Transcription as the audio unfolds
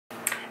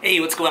Hey,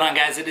 what's going on,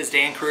 guys? It is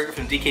dkrueger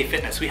from DK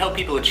Fitness. We help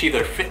people achieve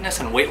their fitness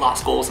and weight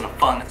loss goals in a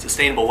fun and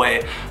sustainable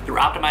way through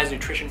optimized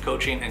nutrition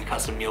coaching and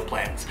custom meal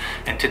plans.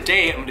 And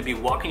today I'm going to be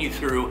walking you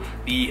through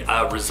the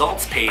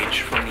results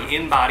page from the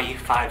InBody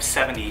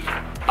 570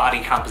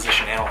 Body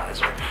Composition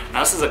Analyzer.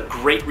 Now, this is a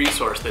great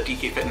resource that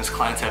DK Fitness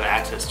clients have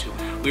access to.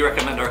 We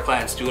recommend our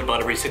clients do it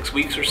about every 6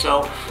 weeks or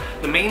so.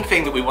 The main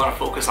thing that we want to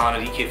focus on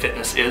at DK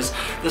Fitness is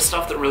the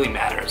stuff that really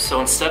matters.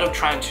 So instead of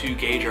trying to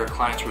gauge our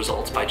clients'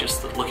 results by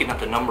just looking at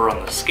the number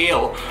on the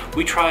scale,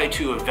 we try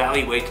to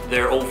evaluate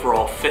their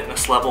overall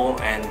fitness level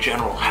and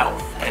general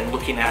health. And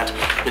looking at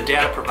the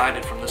data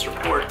provided from this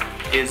report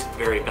is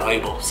very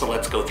valuable. So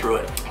let's go through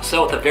it.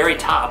 So at the very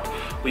top,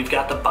 we've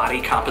got the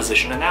body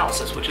composition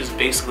analysis, which is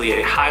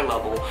basically a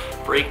high-level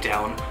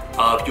breakdown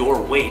of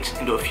your weight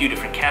into a few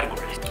different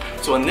categories.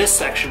 So in this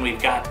section,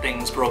 we've got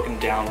things broken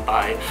down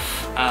by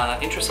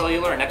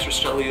intracellular and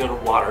extracellular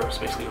water,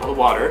 so basically all the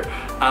water,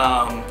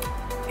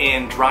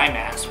 and dry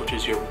mass, which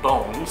is your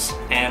bones,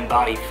 and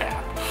body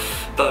fat.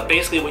 But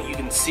basically what you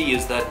can see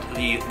is that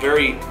the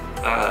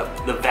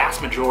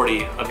vast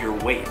majority of your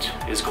weight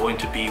is going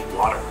to be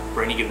water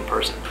for any given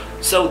person.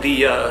 So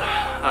the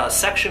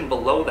section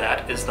below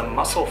that is the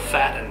muscle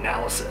fat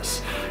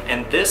analysis,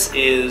 and this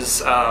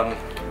is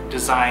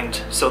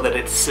designed so that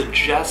it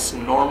suggests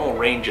normal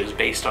ranges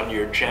based on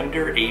your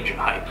gender, age, and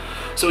height.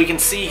 So we can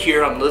see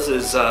here on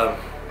Liz's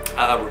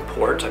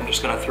report, I'm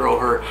just going to throw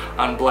her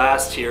on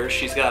blast here.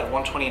 She's got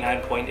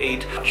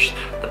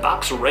 129.8. The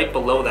box right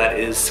below that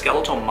is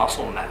skeletal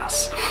muscle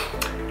mass.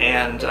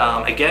 And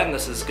again,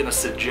 this is going to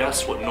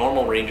suggest what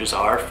normal ranges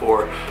are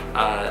for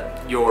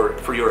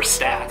your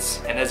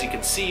stats. And as you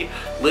can see,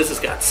 Liz has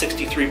got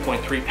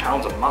 63.3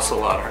 pounds of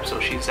muscle on her, so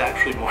she's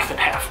actually more than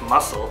half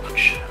muscle.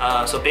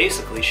 So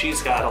basically,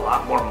 she's got a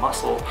lot more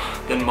muscle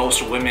than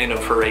most women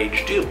of her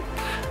age do,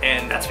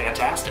 and that's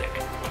fantastic.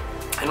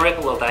 And right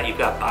below that, you've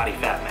got body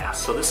fat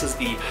mass. So this is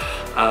the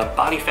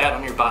body fat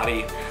on your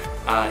body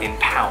in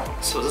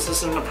pounds. So this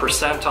isn't a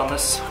percent on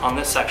this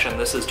section.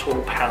 This is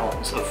total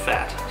pounds of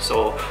fat.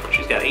 So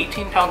she's got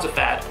 18 pounds of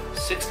fat,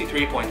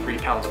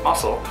 63.3 pounds of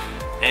muscle,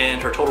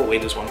 and her total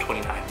weight is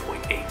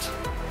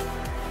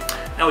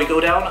 129.8. Now we go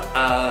down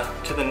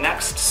to the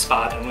next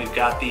spot, and we've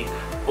got the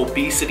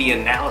obesity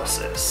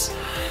analysis.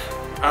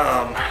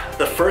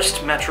 The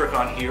first metric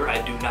on here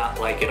I do not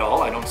like at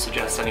all. I don't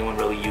suggest anyone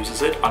really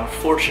uses it.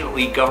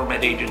 Unfortunately,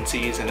 government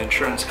agencies and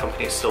insurance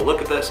companies still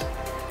look at this,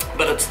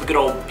 but it's the good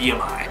old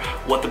BMI.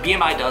 What the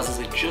BMI does is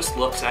it just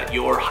looks at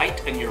your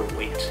height and your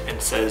weight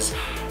and says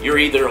you're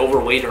either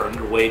overweight or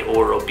underweight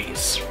or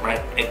obese,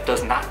 right? It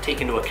does not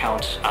take into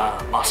account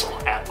muscle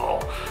at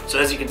all. So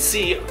as you can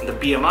see, the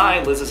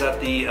BMI, Liz is at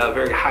the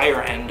very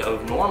higher end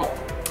of normal.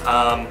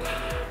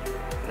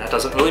 That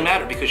doesn't really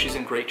matter because she's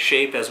in great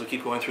shape. As we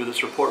keep going through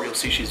this report, you'll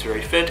see she's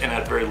very fit and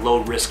at very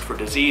low risk for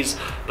disease.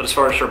 But as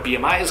far as her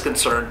BMI is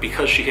concerned,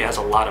 because she has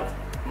a lot of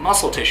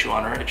muscle tissue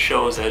on her, it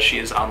shows as she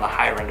is on the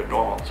higher end of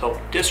normal. So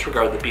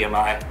disregard the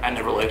BMI. I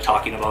never like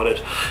talking about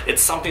it.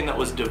 It's something that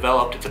was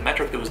developed, it's a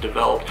metric that was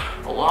developed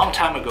a long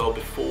time ago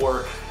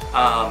before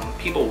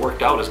people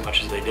worked out as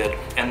much as they did,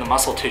 and the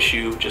muscle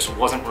tissue just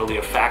wasn't really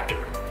a factor.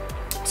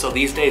 So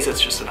these days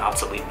it's just an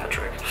obsolete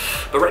metric.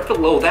 But right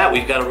below that,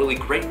 we've got a really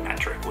great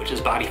metric, which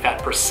is body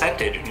fat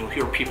percentage, and you'll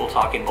hear people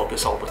talking about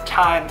this all the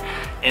time,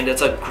 and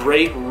it's a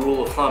great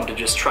rule of thumb to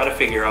just try to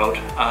figure out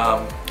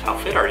how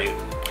fit are you.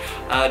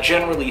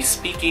 Generally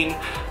speaking,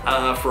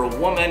 for a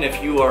woman,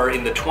 if you are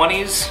in the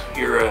 20s,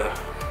 you're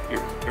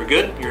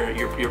good,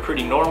 you're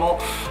pretty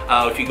normal.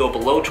 If you go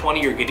below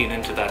 20, you're getting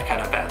into that kind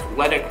of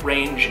athletic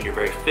range and you're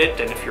very fit.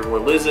 And if you're where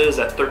Liz is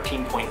at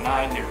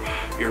 13.9,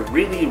 you're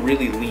really,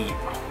 really lean.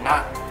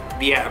 Not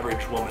the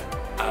average woman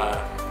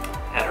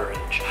at her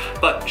age.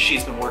 But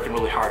she's been working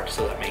really hard,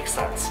 so that makes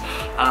sense.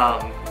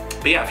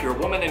 But yeah, if you're a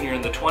woman and you're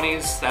in the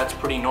 20s, that's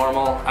pretty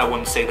normal. I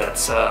wouldn't say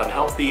that's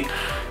unhealthy.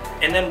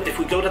 And then if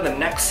we go to the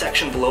next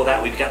section below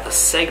that, we've got the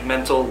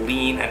segmental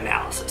lean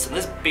analysis. And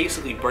this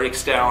basically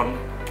breaks down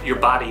your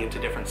body into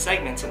different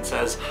segments and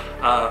says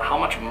how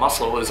much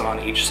muscle is on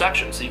each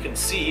section. So you can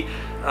see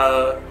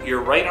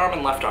your right arm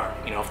and left arm.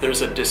 You know, if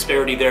there's a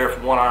disparity there,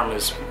 if one arm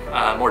is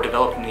more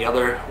developed than the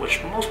other,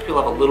 which most people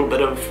have a little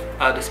bit of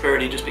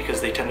disparity just because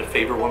they tend to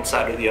favor one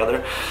side or the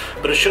other,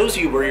 but it shows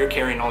you where you're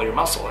carrying all your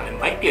muscle, and it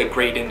might be a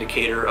great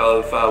indicator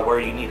of where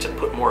you need to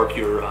put more of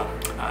your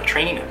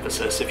training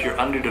emphasis if you're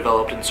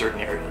underdeveloped in certain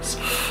areas.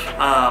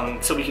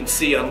 So we can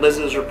see on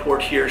Liz's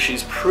report here,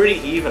 she's pretty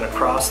even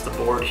across the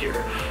board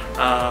here.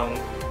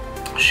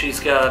 She's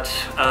got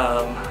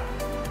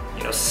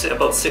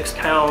about 6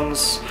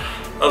 pounds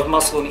of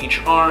muscle in each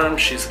arm.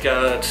 She's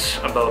got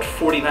about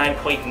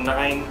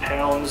 49.9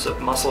 pounds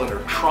of muscle in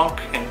her trunk,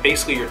 and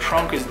basically your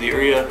trunk is the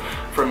area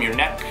from your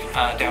neck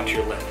down to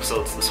your leg. So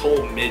it's this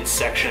whole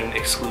midsection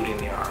excluding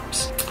the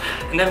arms.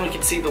 And then we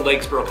can see the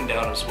legs broken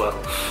down as well.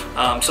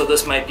 So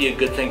this might be a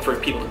good thing for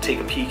people to take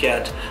a peek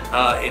at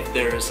if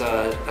there's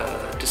a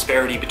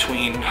disparity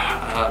between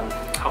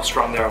how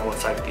strong they are on one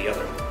side or the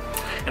other.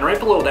 And right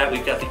below that,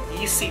 we've got the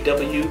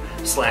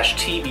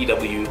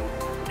ECWTVW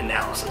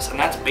Analysis, and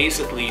that's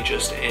basically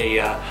just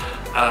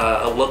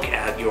a look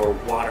at your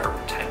water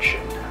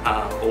retention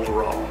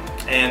overall.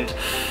 And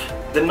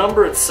the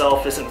number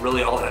itself isn't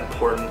really all that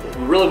important. What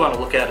we really want to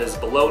look at is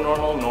below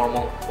normal,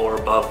 normal, or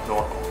above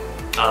normal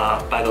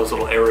by those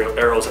little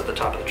arrows at the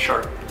top of the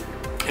chart.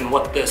 And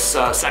what this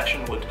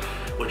section would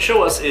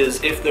show us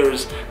is if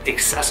there's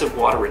excessive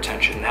water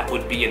retention, that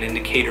would be an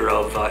indicator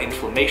of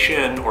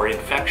inflammation or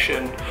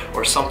infection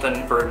or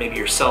something, or maybe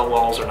your cell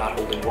walls are not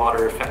holding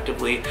water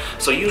effectively.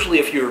 So usually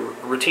if you're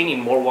retaining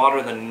more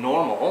water than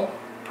normal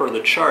per the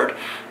chart,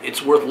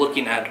 it's worth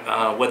looking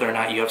at whether or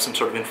not you have some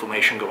sort of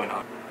inflammation going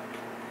on.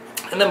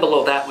 And then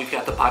below that, we've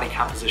got the body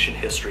composition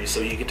history. So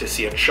you get to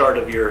see a chart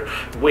of your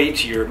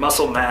weight, your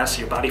muscle mass,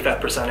 your body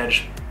fat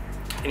percentage,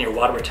 and your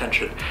water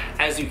retention.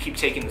 As you keep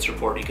taking this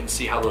report, you can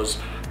see how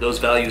those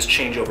values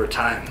change over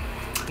time.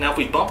 Now if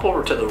we bump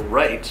over to the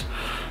right,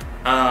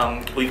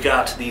 we've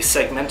got the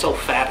segmental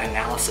fat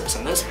analysis,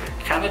 and this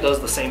kind of does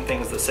the same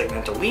thing as the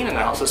segmental lean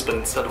analysis, but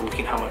instead of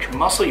looking how much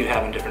muscle you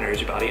have in different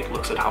areas of your body, it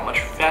looks at how much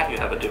fat you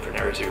have in different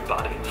areas of your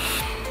body.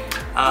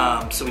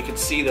 So we can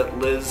see that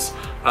Liz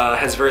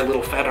has very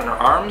little fat on her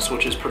arms,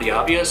 which is pretty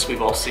obvious.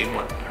 We've all seen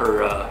what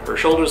her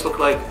shoulders look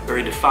like,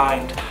 very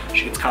defined.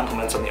 She gets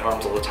compliments on the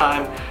arms all the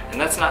time, and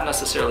that's not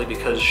necessarily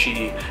because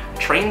she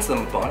trains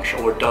them a bunch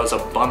or does a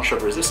bunch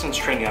of resistance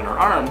training on her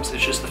arms.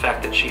 It's just the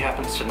fact that she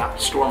happens to not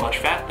store much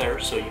fat there,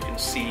 so you can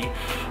see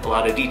a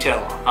lot of detail,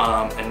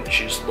 and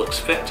she just looks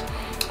fit.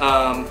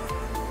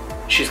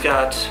 She's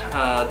got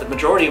the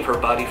majority of her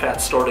body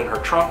fat stored in her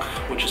trunk,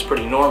 which is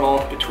pretty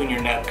normal, between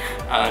your neck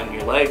and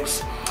your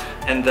legs,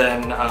 and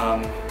then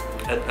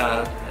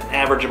an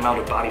average amount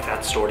of body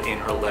fat stored in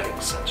her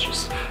legs. That's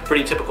just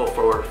pretty typical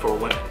for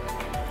women.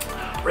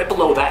 Right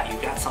below that,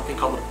 you've got something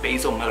called the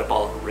basal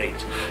metabolic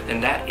rate,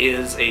 and that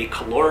is a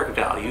caloric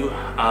value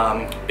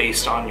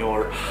based on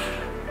your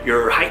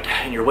height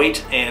and your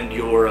weight and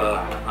your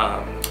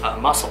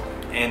muscle,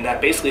 and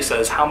that basically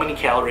says how many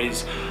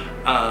calories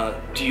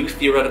do you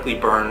theoretically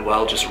burn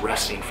while just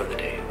resting for the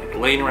day, like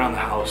laying around the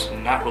house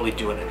and not really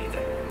doing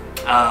anything.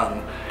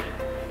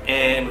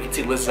 And we can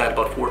see Liz is at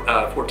about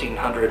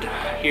 1,400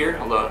 here,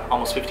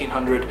 almost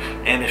 1,500.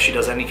 And if she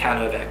does any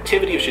kind of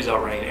activity, if she's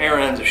out running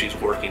errands, if she's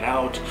working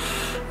out,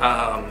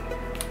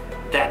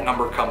 that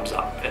number comes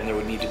up, and there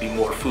would need to be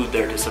more food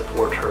there to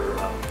support her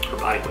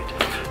body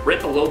weight.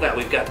 Right below that,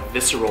 we've got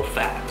visceral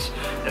fat,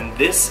 and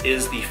this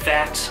is the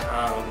fat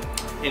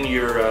in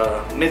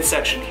your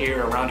midsection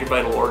here around your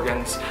vital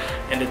organs,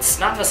 and it's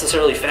not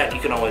necessarily fat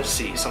you can always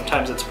see.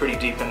 Sometimes it's pretty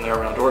deep in there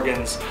around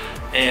organs,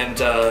 and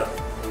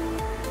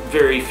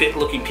very fit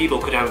looking people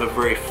could have a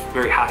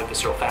very high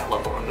visceral fat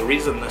level. And the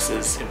reason this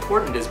is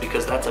important is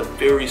because that's a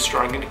very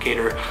strong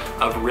indicator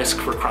of risk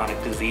for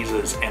chronic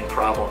diseases and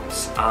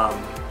problems.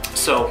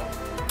 So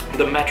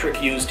the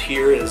metric used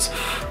here is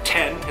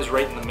 10 is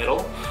right in the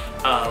middle.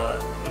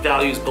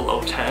 Values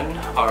below 10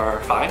 are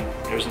fine.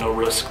 There's no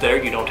risk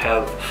there. You don't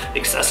have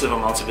excessive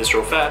amounts of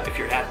visceral fat. If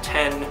you're at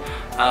 10,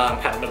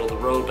 kind of middle of the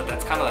road, but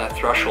that's kind of that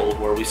threshold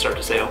where we start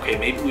to say, okay,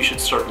 maybe we should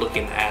start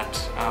looking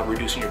at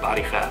reducing your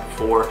body fat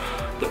for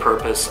the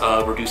purpose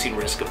of reducing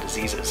risk of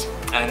diseases.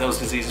 And those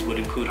diseases would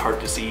include heart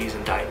disease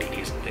and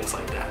diabetes and things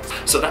like that.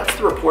 So that's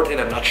the report in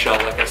a nutshell.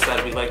 Like I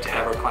said, we like to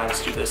have our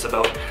clients do this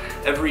about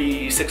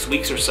every 6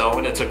 weeks or so,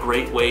 and it's a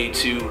great way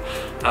to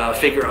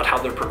figure out how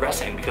they're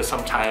progressing, because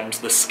sometimes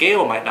the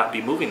scale might not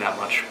be moving that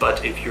much,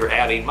 but if you're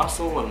adding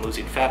muscle and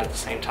losing fat at the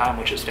same time,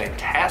 which is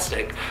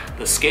fantastic,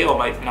 the scale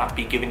might not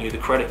be giving you the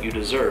credit you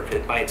deserve.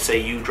 It might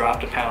say you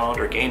dropped a pound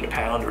or gained a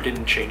pound or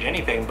didn't change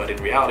anything, but in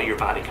reality your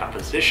body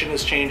composition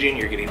is changing,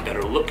 you're getting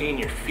better looking,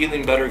 you're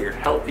feeling better, you're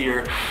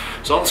healthier.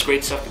 So all this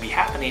great stuff could be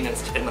happening,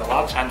 and a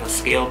lot of times the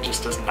scale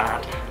just does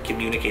not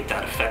communicate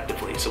that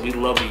effectively. So we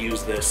love to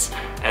use this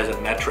as a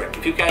metric.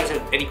 If you guys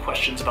have any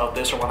questions about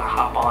this or want to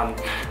hop on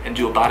and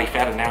do a body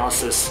fat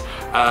analysis,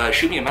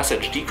 shoot me a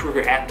message,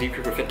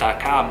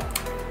 dkrueger@dkruegerfit.com,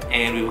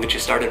 and we will get you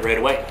started right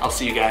away. I'll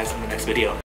see you guys in the next video.